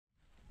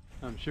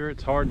I'm sure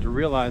it's hard to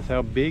realize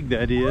how big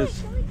that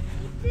is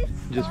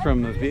just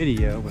from the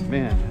video, but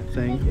man, that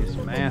thing is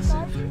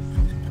massive.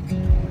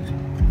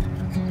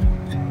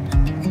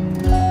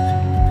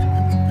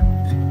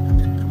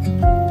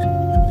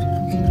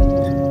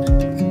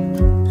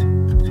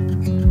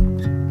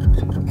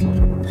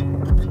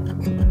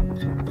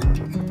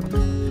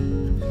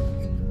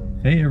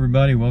 Hey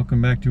everybody,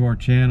 welcome back to our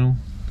channel.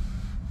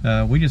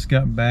 We just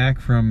got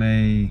back from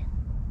a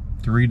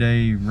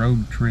 3-day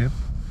road trip.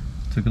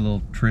 Took a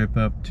little trip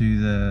up to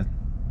the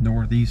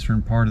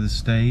northeastern part of the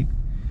state.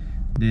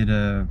 Did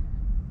a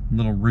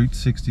little Route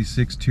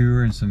 66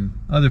 tour and some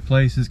other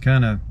places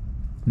kind of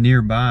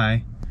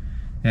nearby,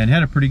 and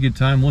had a pretty good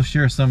time. We'll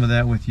share some of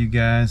that with you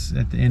guys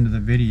at the end of the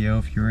video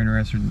if you're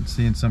interested in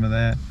seeing some of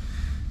that,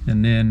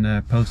 and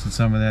then posted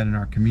some of that in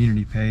our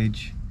community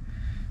page.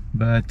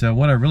 But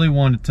what I really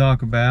wanted to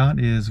talk about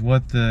is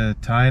what the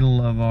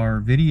title of our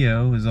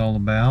video is all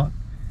about,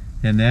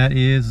 and that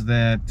is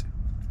that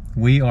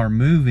we are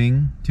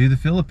moving to the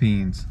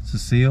Philippines.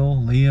 Cecile,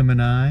 Liam,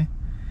 and I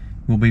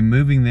will be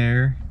moving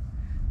there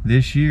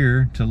this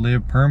year to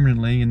live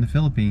permanently in the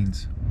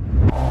Philippines.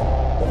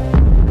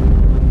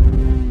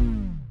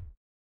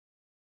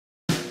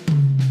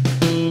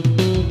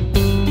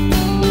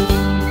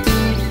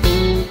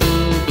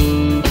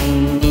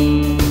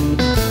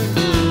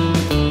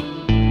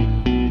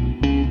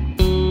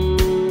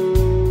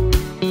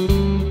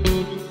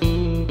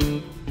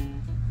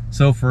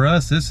 So for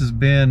us, this has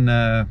been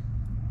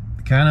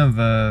kind of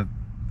a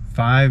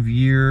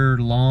 5-year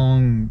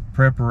long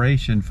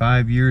preparation,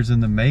 5 years in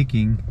the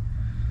making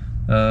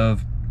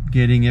of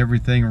getting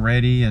everything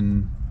ready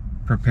and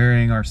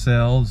preparing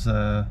ourselves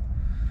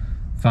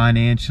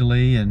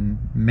financially and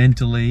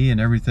mentally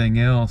and everything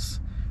else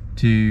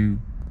to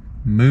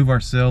move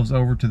ourselves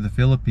over to the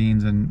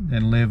Philippines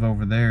and live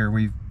over there.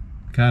 We've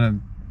kind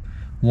of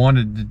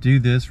wanted to do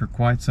this for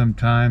quite some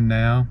time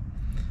now,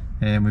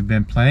 and we've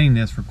been planning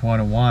this for quite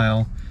a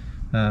while.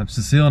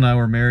 Cecile and I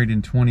were married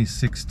in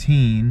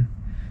 2016,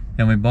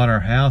 and we bought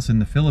our house in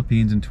the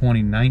Philippines in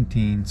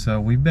 2019.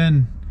 So we've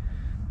been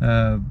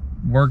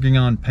working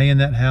on paying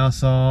that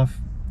house off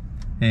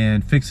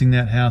and fixing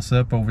that house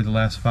up over the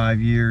last 5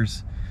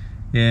 years.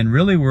 And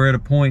really we're at a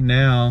point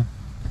now,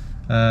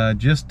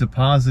 just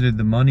deposited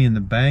the money in the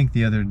bank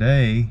the other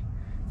day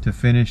to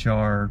finish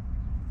our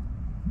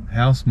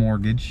house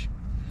mortgage.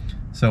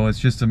 So it's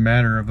just a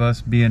matter of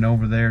us being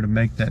over there to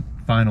make that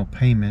final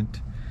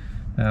payment.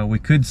 We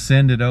could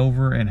send it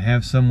over and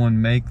have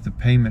someone make the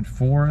payment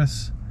for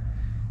us,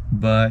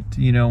 but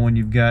you know, when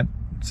you've got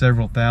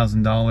several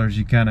 $1,000s,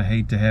 you kind of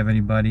hate to have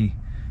anybody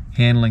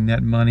handling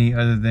that money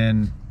other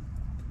than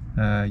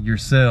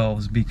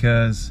yourselves,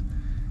 because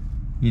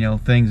you know,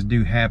 things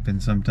do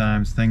happen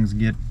sometimes. Things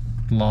get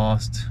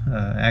lost,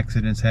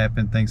 accidents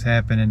happen, things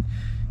happen, and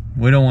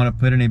we don't want to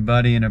put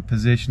anybody in a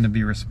position to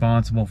be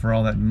responsible for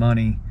all that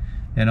money.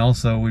 And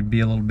also we'd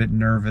be a little bit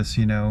nervous,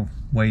 you know,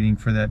 waiting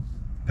for that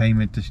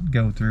payment to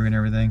go through and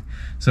everything.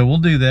 So we'll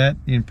do that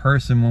in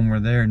person when we're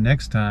there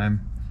next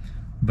time,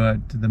 but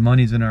the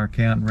money's in our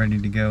account and ready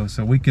to go.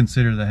 So we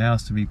consider the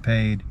house to be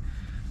paid.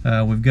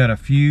 We've got a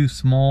few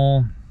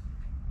small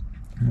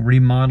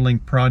remodeling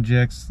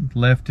projects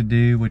left to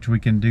do, which we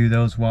can do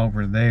those while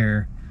we're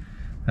there.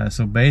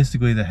 So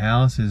basically the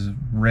house is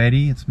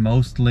ready. It's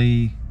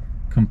mostly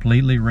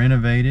completely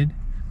renovated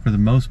for the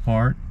most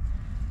part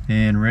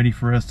and ready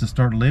for us to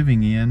start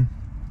living in.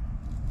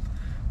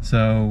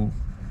 So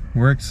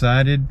we're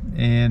excited,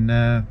 and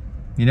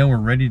you know, we're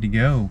ready to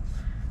go.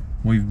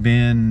 We've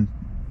been,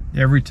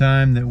 every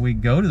time that we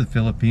go to the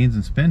Philippines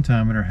and spend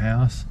time at our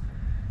house,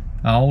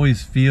 I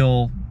always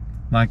feel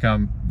like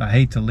I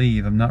hate to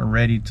leave. I'm not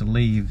ready to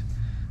leave.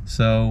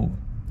 So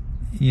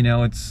you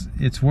know,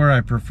 it's where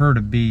I prefer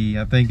to be.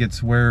 I think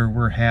it's where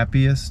we're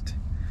happiest.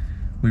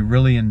 We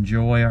really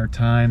enjoy our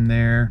time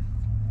there.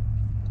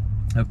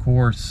 Of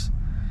course,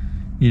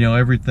 you know,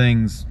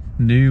 everything's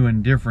new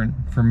and different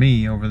for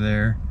me over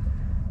there,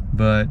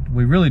 but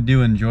we really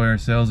do enjoy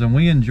ourselves, and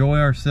we enjoy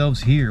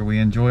ourselves here. We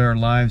enjoy our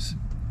lives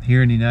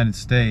here in the United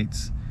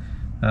States.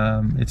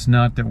 It's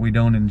not that we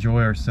don't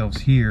enjoy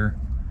ourselves here,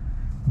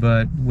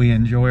 but we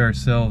enjoy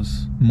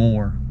ourselves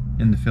more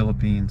in the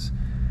Philippines.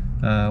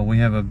 We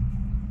have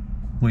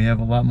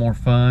a lot more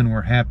fun.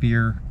 We're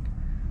happier.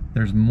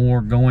 There's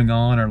more going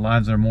on. Our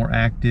lives are more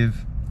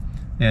active,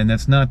 and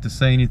that's not to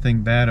say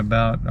anything bad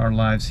about our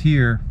lives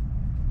here,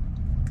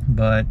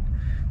 but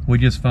we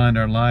just find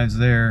our lives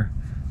there,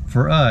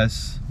 for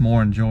us,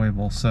 more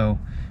enjoyable. So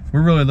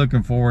we're really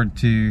looking forward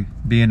to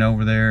being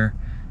over there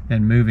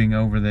and moving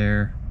over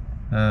there.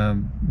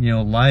 You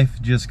know, life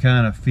just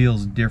kind of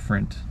feels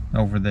different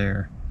over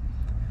there.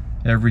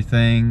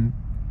 Everything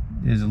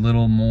is a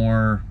little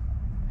more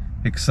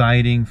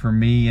exciting for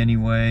me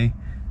anyway.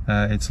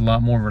 It's a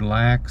lot more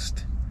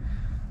relaxed.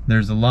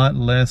 There's a lot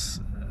less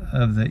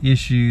of the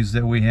issues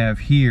that we have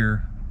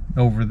here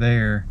over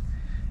there,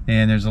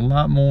 and there's a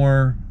lot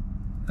more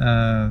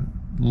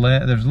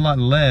there's a lot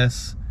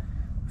less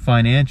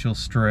financial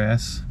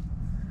stress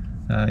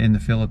in the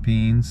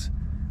Philippines.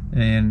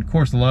 And of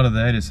course, a lot of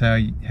that is how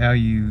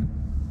you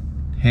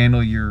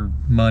handle your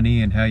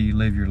money and how you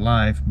live your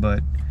life.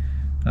 But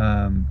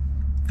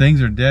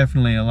things are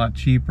definitely a lot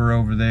cheaper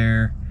over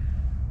there.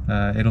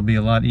 It'll be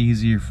a lot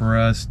easier for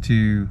us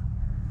to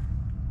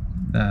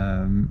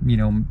you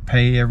know,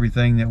 pay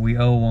everything that we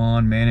owe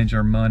on, manage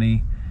our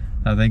money.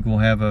 I think we'll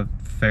have a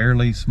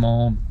fairly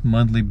small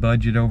monthly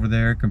budget over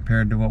there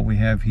compared to what we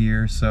have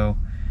here. So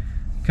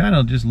kind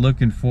of just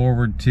looking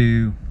forward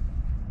to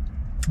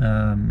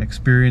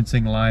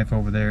experiencing life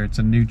over there. It's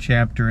a new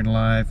chapter in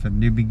life, a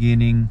new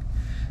beginning,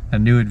 a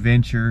new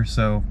adventure.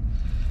 So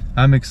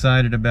I'm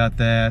excited about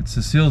that.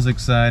 Cecile's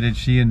excited.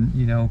 She, and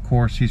you know, of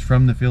course, she's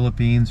from the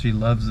Philippines. She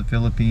loves the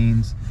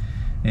Philippines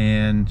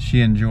and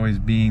she enjoys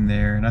being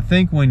there. And I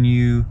think when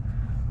you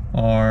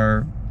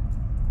are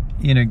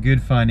in a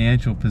good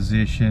financial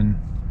position,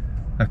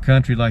 a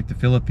country like the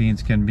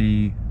Philippines can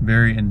be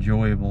very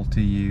enjoyable to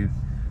you.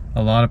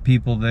 A lot of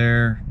people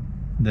there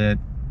that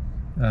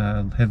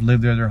have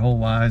lived there their whole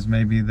lives,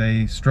 maybe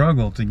they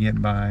struggle to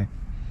get by,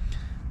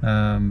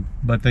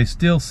 but they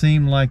still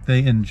seem like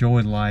they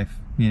enjoy life.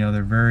 You know,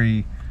 they're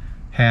very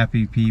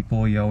happy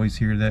people. You always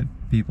hear that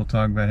people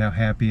talk about how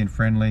happy and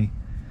friendly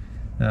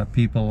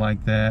people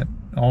like that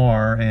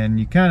are, and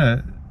you kind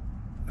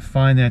of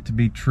find that to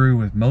be true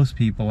with most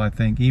people. I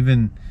think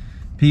even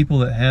people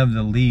that have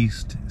the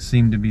least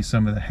seem to be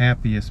some of the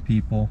happiest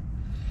people,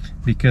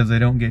 because they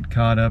don't get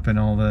caught up in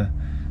all the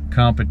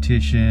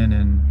competition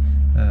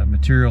and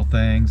material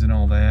things and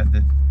all that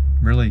that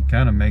really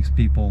kind of makes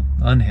people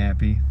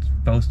unhappy. It's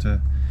supposed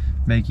to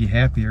make you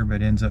happier,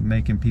 but ends up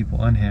making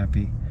people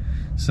unhappy.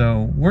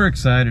 So we're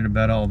excited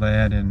about all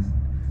that, and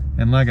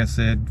like I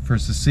said, for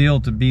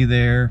Cecile to be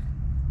there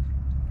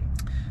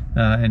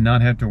and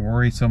not have to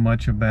worry so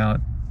much about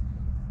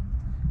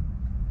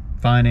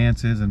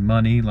finances and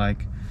money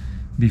like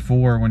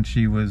before when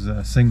she was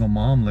a single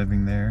mom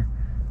living there.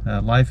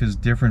 Life is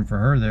different for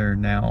her there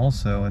now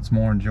also. It's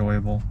more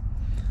enjoyable.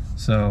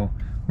 So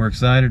we're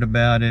excited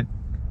about it.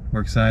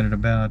 We're excited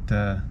about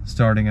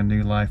starting a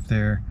new life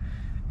there.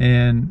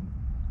 And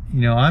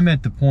you know, I'm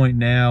at the point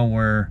now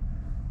where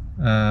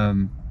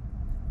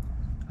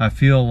I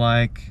feel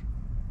like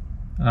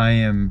I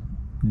am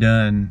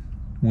done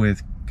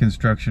with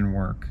construction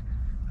work.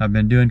 I've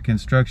been doing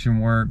construction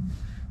work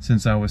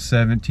since I was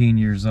 17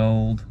 years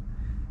old,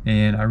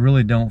 and I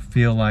really don't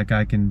feel like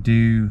I can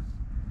do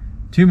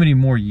too many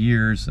more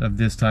years of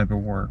this type of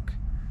work.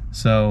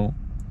 So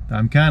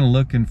I'm kind of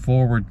looking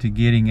forward to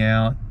getting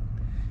out,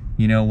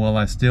 you know, while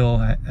I still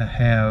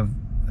have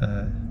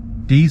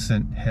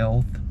decent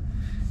health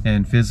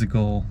and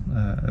physical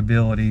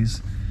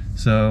abilities.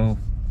 So,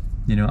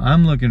 you know,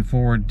 I'm looking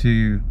forward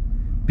to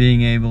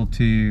being able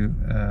to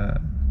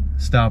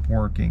stop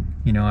working.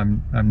 You know,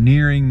 I'm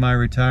nearing my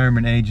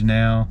retirement age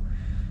now.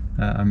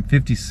 I'm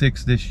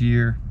 56 this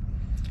year,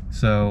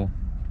 so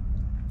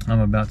I'm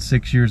about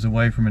 6 years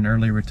away from an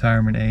early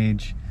retirement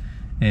age,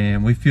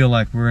 and we feel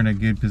like we're in a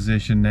good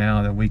position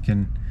now that we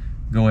can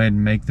go ahead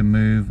and make the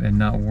move and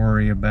not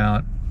worry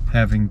about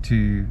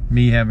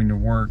me having to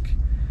work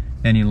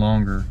any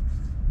longer.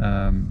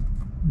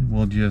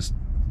 We'll just,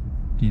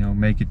 you know,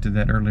 make it to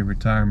that early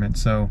retirement.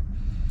 So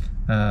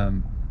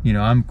you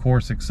know, I'm of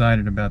course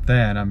excited about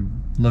that.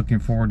 I'm looking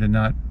forward to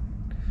not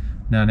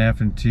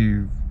having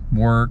to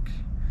work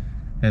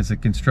as a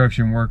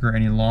construction worker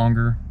any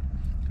longer.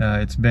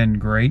 It's been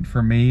great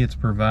for me. It's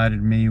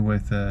provided me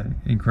with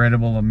an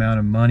incredible amount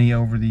of money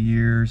over the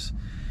years,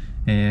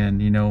 and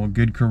you know, a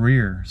good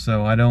career.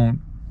 So I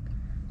don't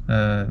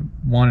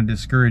want to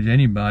discourage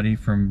anybody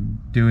from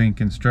doing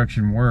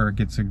construction work.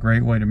 It's a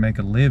great way to make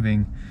a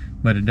living,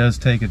 but it does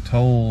take a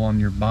toll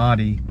on your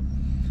body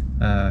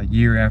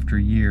year after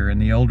year,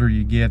 and the older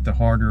you get, the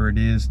harder it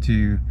is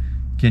to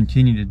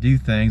continue to do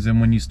things.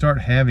 And when you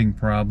start having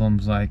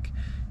problems like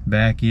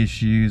back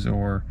issues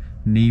or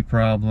knee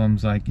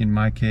problems, like in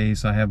my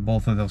case, I have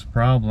both of those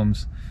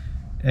problems,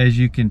 as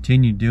you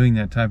continue doing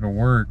that type of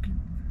work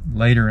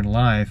later in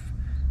life,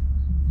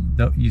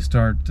 you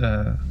start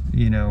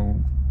you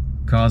know,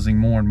 causing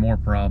more and more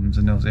problems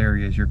in those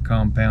areas. You're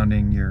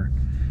compounding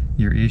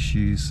your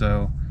issues.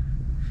 So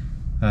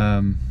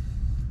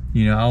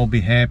you know, I'll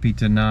be happy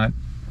to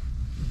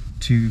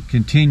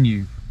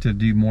continue to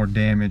do more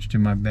damage to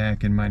my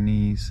back and my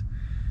knees.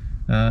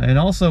 And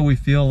also I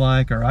feel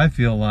like,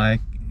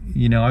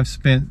 you know, I've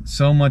spent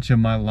so much of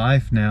my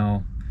life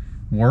now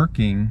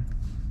working,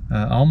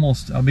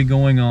 I'll be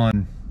going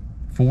on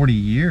 40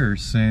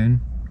 years soon.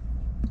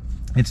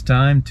 It's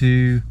time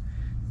to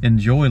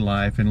enjoy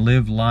life and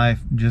live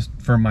life just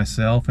for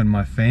myself and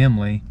my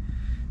family,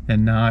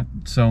 and not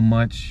so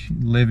much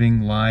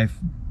living life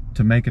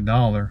to make a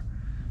dollar.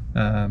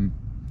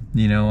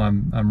 You know,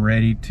 I'm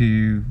ready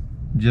to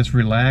just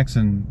relax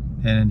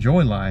and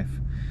enjoy life.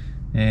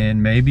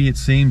 And maybe it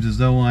seems as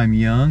though I'm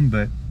young,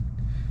 but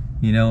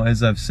you know,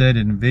 as I've said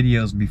in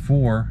videos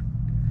before,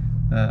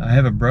 I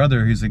have a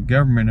brother who's a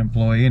government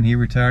employee, and he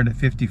retired at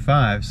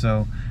 55.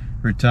 So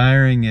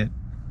retiring at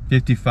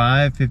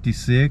 55,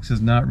 56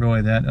 is not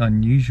really that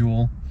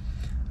unusual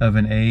of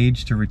an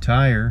age to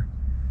retire.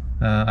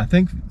 I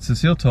think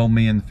Cecile told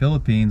me in the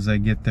Philippines they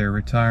get their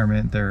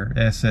retirement, their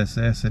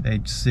SSS, at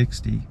age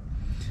 60.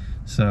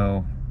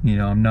 So, you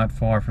know, I'm not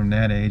far from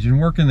that age. And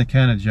working the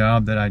kind of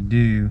job that I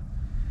do,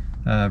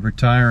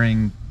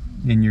 retiring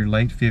in your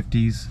late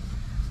 50s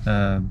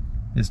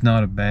is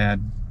not a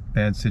bad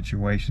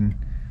situation.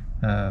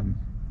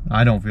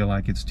 I don't feel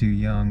like it's too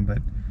young, but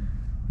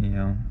you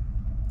know,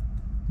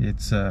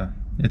 it's a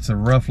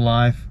rough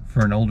life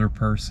for an older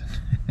person.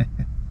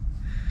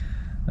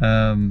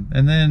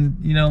 And then,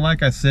 you know,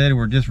 like I said,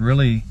 we're just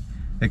really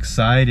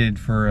excited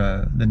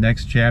for the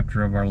next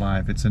chapter of our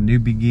life. It's a new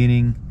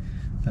beginning.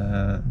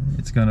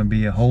 It's going to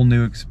be a whole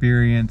new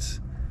experience.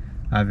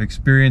 I've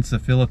experienced the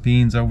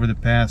Philippines over the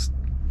past,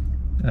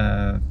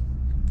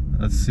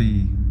 let's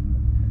see,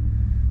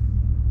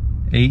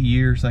 8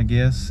 years, I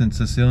guess, since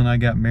Cecile and I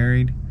got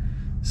married.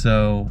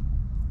 So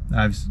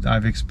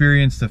I've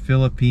experienced the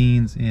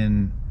Philippines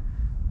in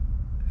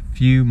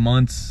few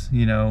months,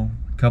 you know,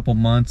 couple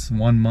months,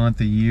 1 month,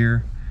 a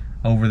year,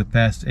 over the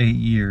past 8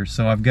 years.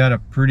 So I've got a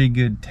pretty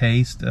good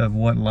taste of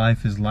what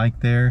life is like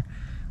there.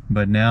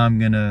 But now I'm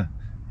gonna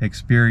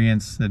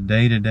experience the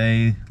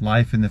day-to-day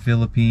life in the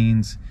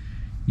Philippines,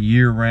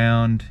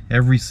 year-round,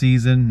 every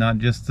season, not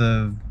just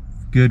the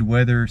good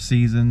weather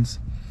seasons,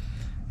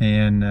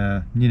 and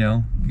you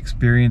know,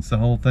 experience the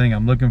whole thing.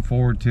 I'm looking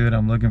forward to it.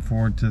 I'm looking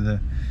forward to the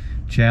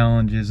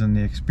challenges and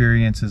the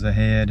experiences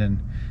ahead,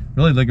 and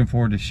really looking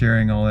forward to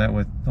sharing all that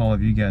with all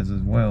of you guys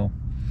as well.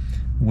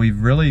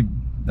 We've really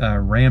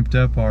ramped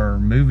up our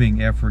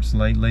moving efforts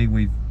lately.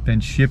 We've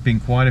been shipping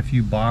quite a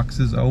few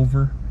boxes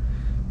over.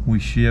 We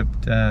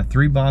shipped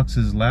 3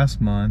 boxes last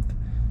month,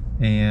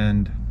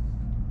 and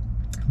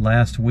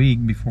last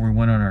week before we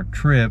went on our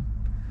trip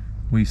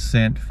we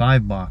sent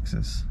 5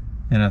 boxes,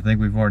 and I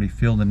think we've already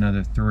filled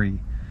another 3.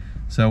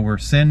 So we're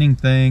sending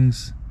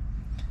things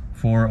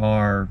for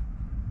our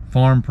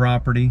farm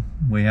property.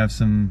 We have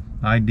some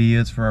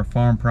ideas for our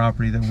farm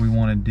property that we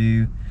want to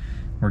do.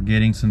 We're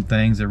getting some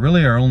things that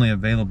really are only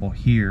available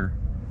here,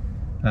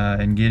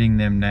 and getting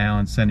them now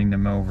and sending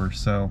them over.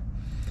 So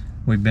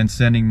we've been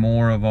sending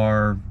more of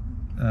our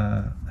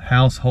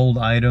household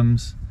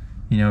items,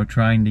 you know,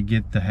 trying to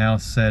get the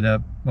house set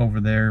up over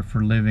there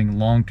for living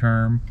long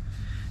term.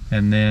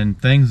 And then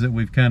things that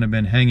we've kind of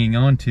been hanging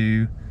on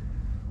to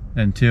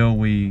until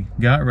we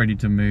got ready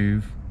to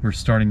move, we're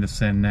starting to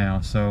send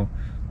now. So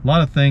a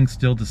lot of things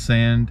still to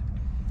send,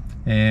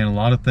 and a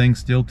lot of things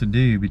still to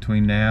do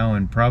between now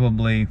and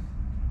probably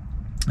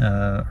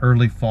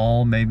early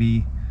fall,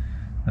 maybe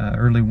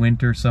early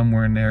winter,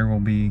 somewhere in there. We'll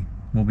be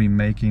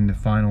making the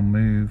final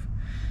move.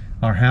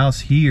 Our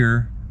house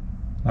here,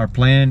 our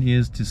plan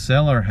is to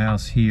sell our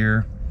house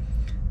here,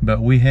 but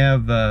we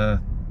have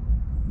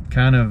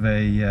kind of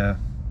a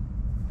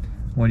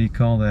what do you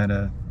call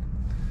that,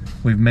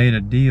 we've made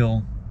a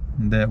deal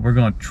that we're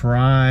going to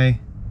try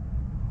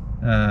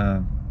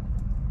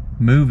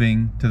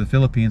moving to the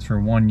Philippines for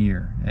 1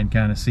 year and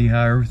kind of see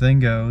how everything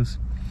goes.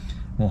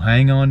 We'll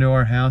hang on to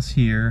our house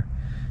here,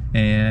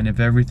 and if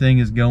everything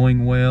is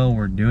going well,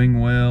 we're doing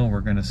well,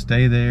 we're going to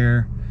stay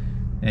there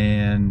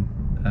and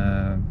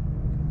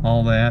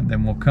all that,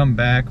 then we'll come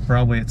back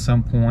probably at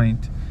some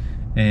point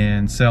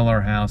and sell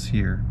our house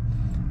here.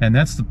 And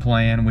that's the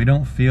plan. We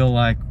don't feel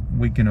like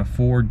we can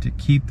afford to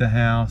keep the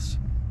house,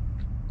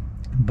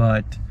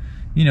 but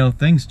you know,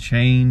 things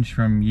change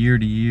from year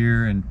to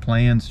year and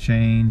plans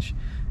change.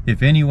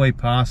 If any way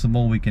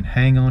possible we can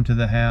hang on to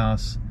the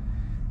house,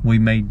 we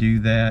may do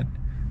that.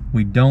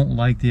 We don't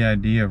like the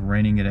idea of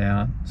renting it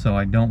out, so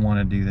I don't want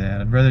to do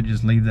that. I'd rather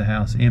just leave the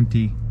house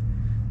empty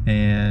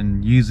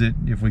and use it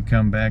if we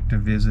come back to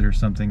visit or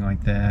something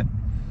like that.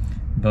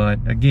 But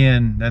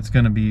again, that's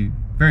going to be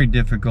very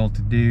difficult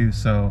to do,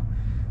 so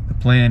the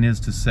plan is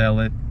to sell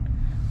it,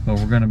 but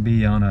we're going to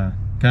be on a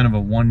kind of a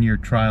 1 year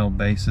trial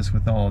basis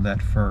with all of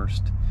that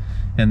first.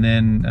 And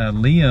then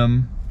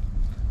Liam,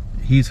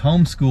 he's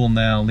homeschooled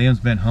now.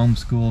 Liam's been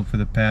homeschooled for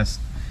the past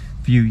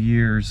few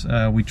years.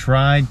 We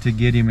tried to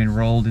get him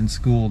enrolled in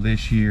school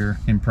this year,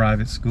 in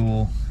private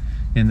school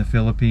in the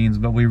Philippines,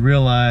 but we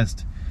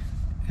realized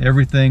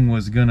everything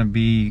was going to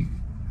be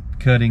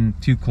cutting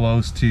too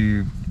close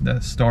to the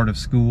start of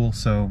school.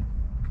 So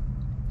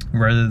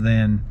rather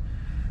than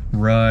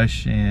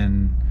rush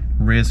and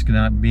risk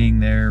not being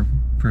there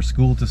for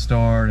school to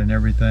start and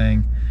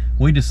everything,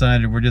 we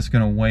decided we're just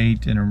going to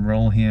wait and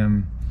enroll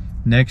him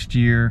next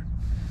year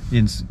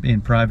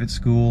in private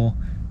school,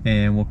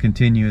 and we'll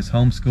continue his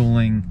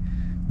homeschooling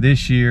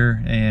this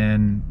year.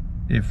 And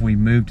if we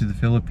move to the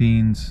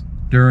Philippines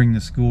during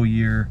the school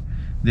year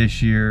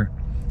this year,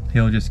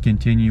 he'll just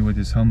continue with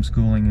his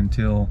homeschooling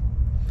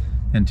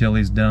until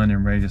he's done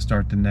and ready to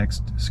start the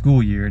next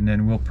school year. And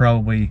then we'll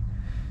probably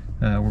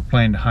we're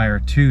planning to hire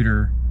a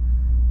tutor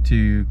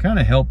to kind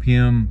of help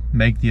him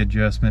make the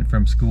adjustment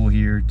from school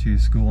here to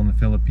school in the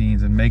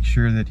Philippines and make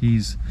sure that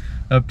he's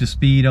up to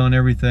speed on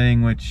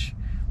everything, which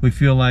we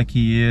feel like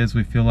he is.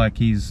 We feel like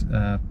he's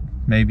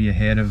maybe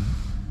ahead of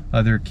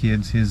other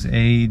kids his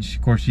age.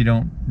 Of course, you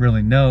don't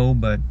really know,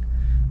 but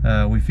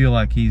we feel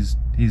like he's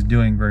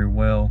doing very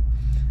well.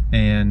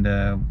 And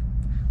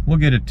we'll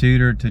get a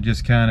tutor to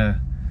just kind of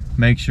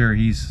make sure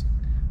he's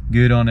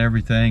good on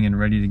everything and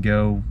ready to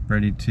go,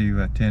 ready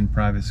to attend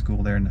private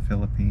school there in the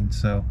Philippines.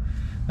 So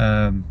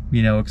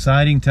you know,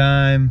 exciting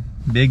time,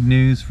 big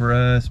news for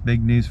us,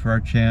 big news for our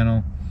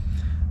channel.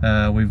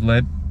 We've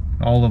let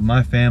all of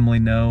my family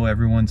know.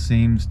 Everyone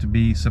seems to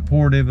be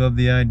supportive of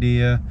the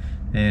idea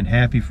and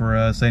happy for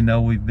us. They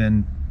know we've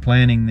been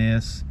planning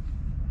this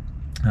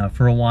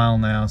for a while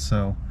now,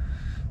 so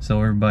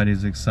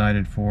everybody's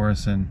excited for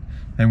us, and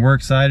we're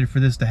excited for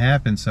this to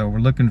happen. So we're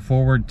looking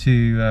forward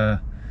to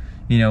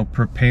you know,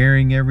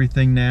 preparing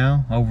everything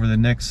now over the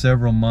next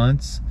several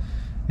months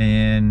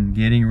and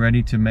getting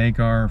ready to make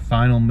our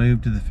final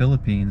move to the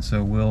Philippines.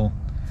 So we'll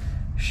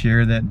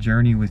share that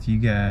journey with you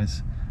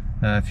guys.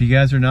 If you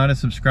guys are not a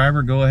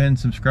subscriber, go ahead and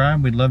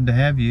subscribe. We'd love to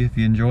have you. If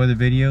you enjoy the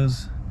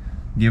videos,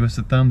 give us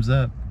a thumbs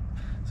up.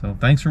 So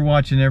thanks for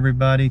watching,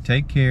 everybody.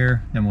 Take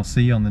care, and we'll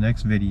see you on the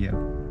next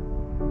video.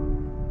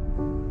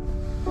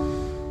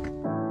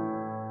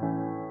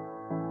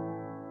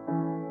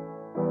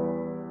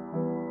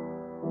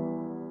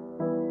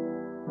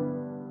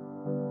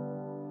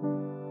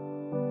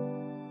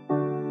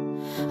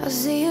 I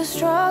see you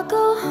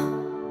struggle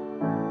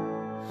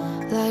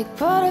like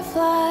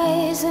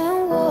butterflies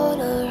in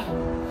water,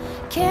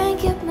 can't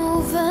keep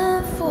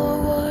moving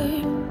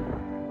forward.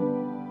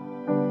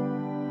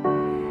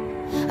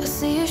 I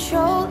see your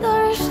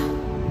shoulders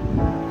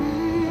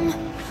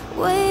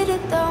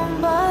weighted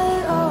down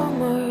by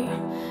armor.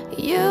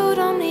 You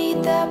don't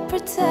need that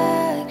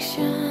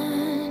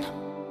protection.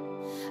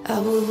 I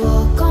will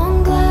walk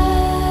on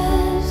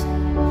glass,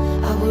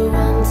 I will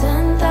run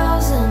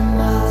 10,000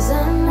 miles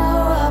and more.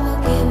 I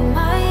will give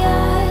my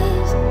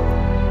eyes.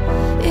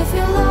 If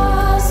you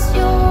lost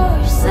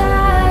your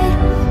sight,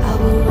 I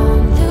will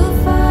run through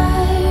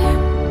fire.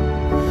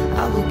 I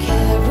will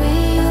carry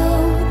you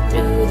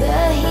through the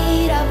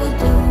heat. I will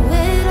do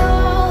it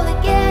all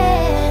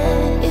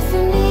again. If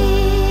you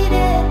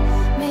needed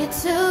me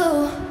to,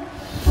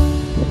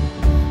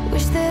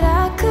 wish that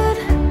I could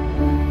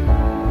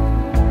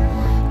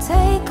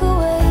take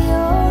away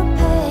your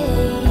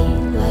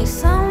pain like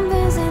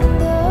something's in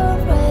the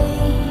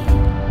rain.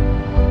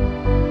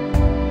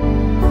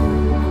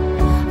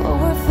 Oh,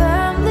 we're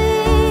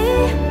family.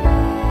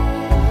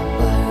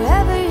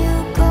 Wherever you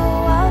go,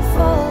 I'll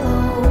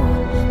follow.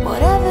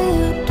 Whatever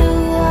you do,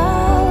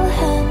 I'll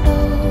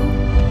handle.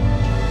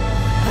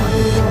 I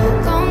will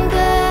walk on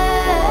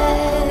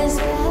glass, I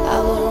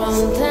will run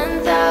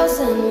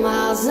 10,000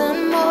 miles and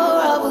more.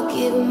 I will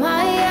give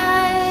my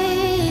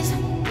eyes.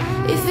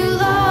 If you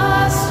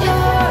lost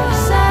your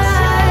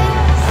sight,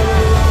 I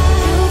will run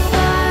through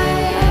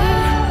fire.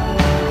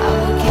 I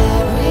will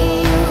carry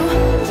you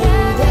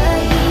through the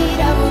heat.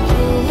 I will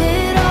do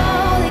it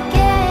all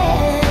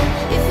again.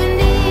 If you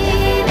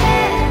needed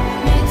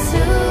me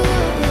to.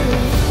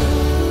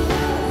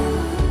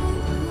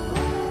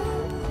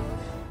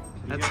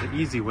 That's the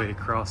easy way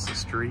across the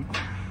street.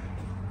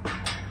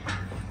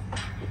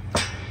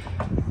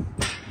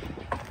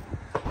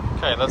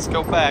 Okay, let's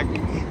go back.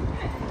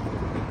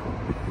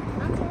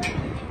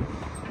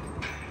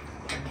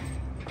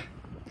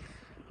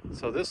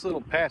 So this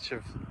little patch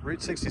of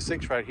Route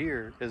 66 right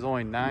here is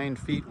only 9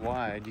 feet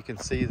wide. You can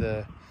see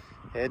the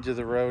edge of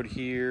the road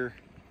here,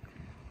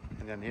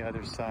 and then the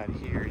other side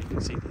here, you can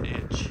see the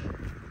edge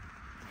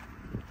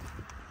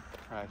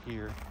right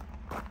here.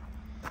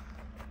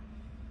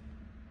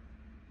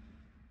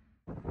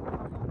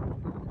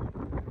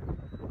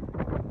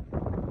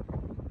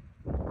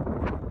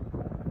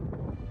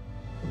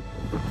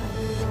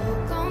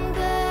 Walk on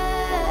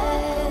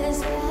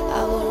glass,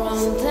 I will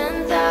run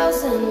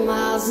 10,000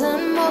 miles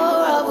and more.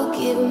 I will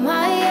give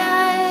my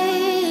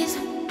eyes.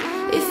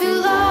 If you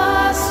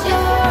lost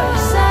your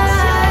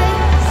sight,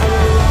 I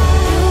will run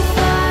through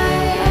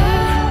fire.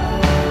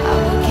 I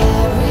will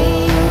carry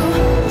you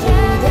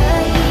through the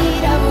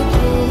heat. I will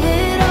do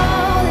it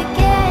all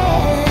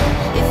again.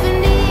 If you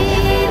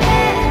needed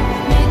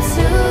me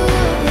to.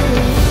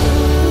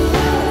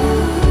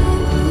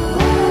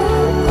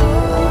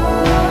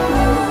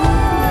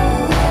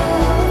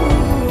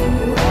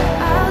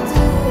 I'll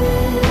do it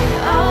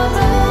all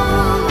over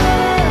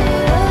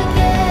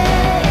again.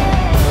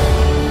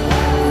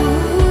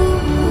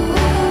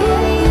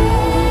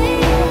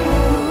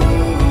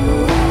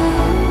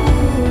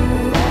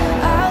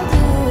 I'll do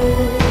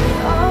it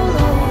all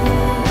over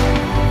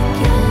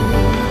again.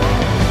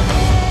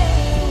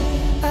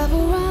 I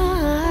will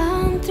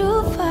run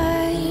through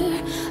fire.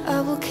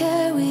 I will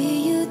carry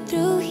you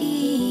through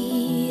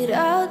heat.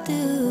 I'll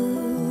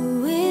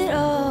do it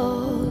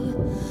all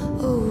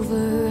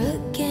over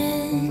again.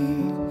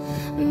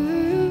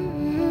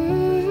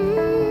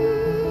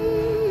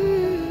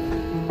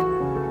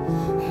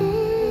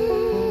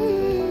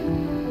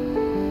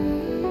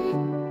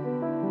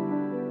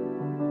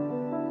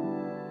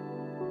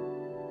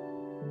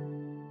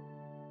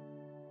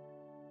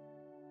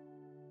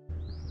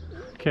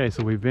 Okay,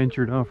 so we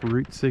ventured off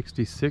Route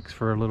 66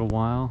 for a little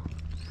while,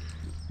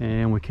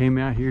 and we came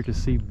out here to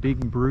see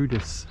Big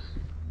Brutus.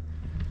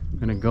 I'm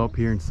gonna go up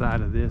here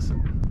inside of this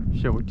and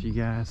show it to you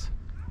guys.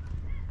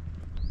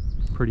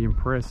 Pretty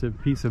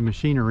impressive piece of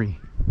machinery.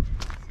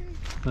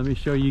 Let me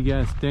show you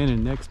guys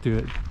standing next to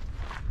it.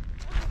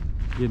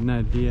 Get an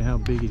idea how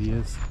big it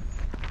is.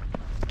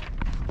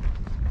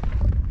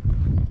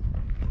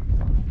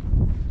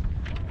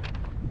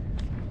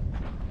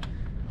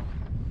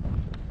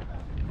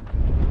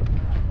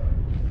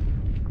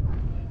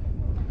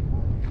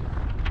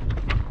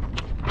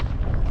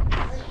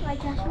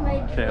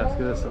 Okay, let's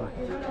go this way.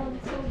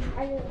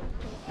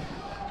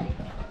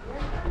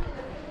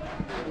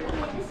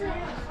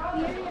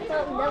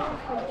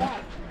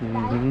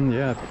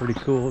 Yeah, pretty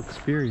cool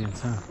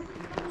experience, huh?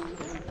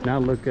 Now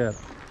look up.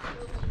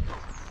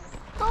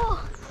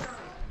 Oh,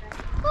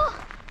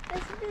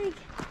 that's big.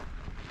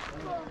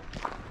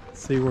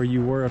 See where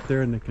you were up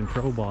there in the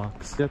control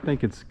box. That thing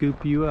could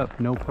scoop you up,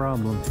 no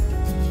problem.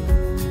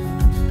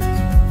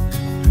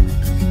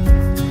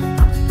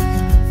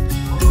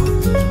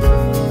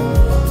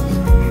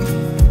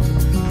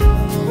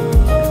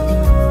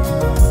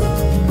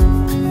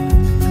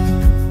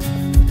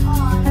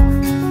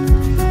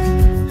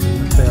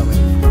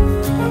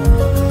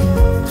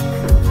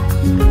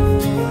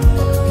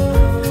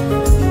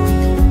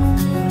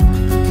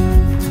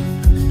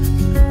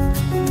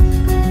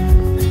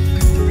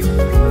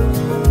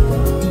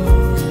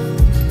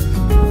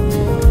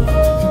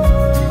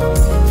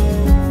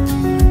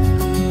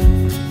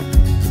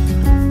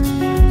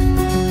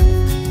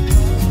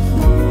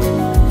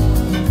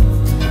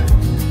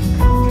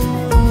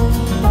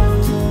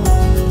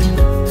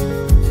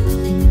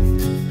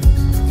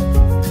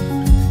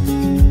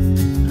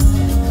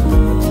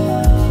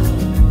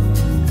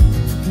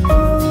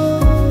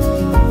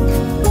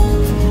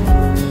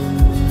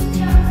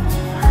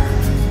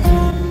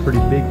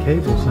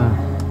 Cables,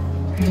 huh?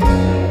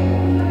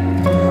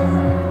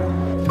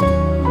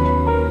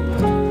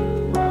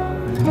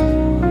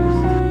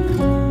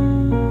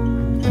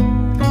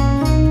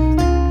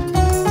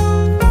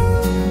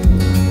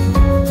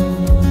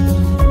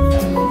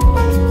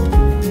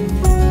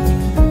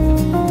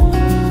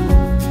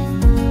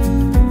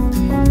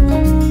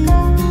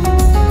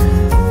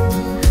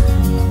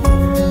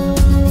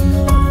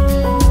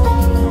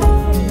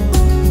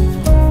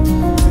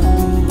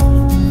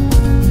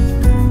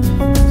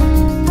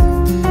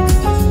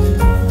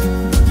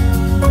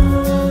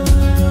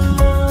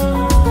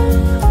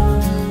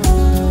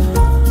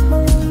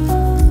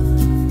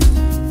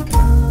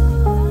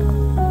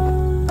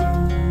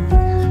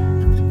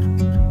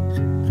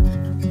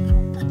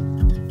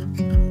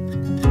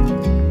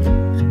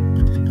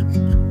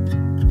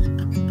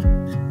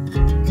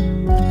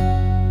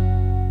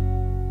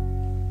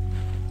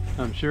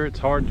 I'm sure it's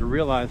hard to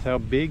realize how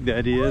big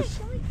that is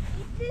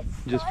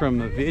just from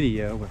the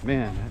video, but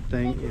man, that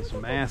thing is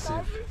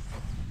massive.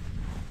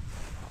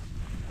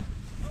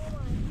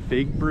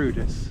 Big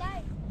Brutus.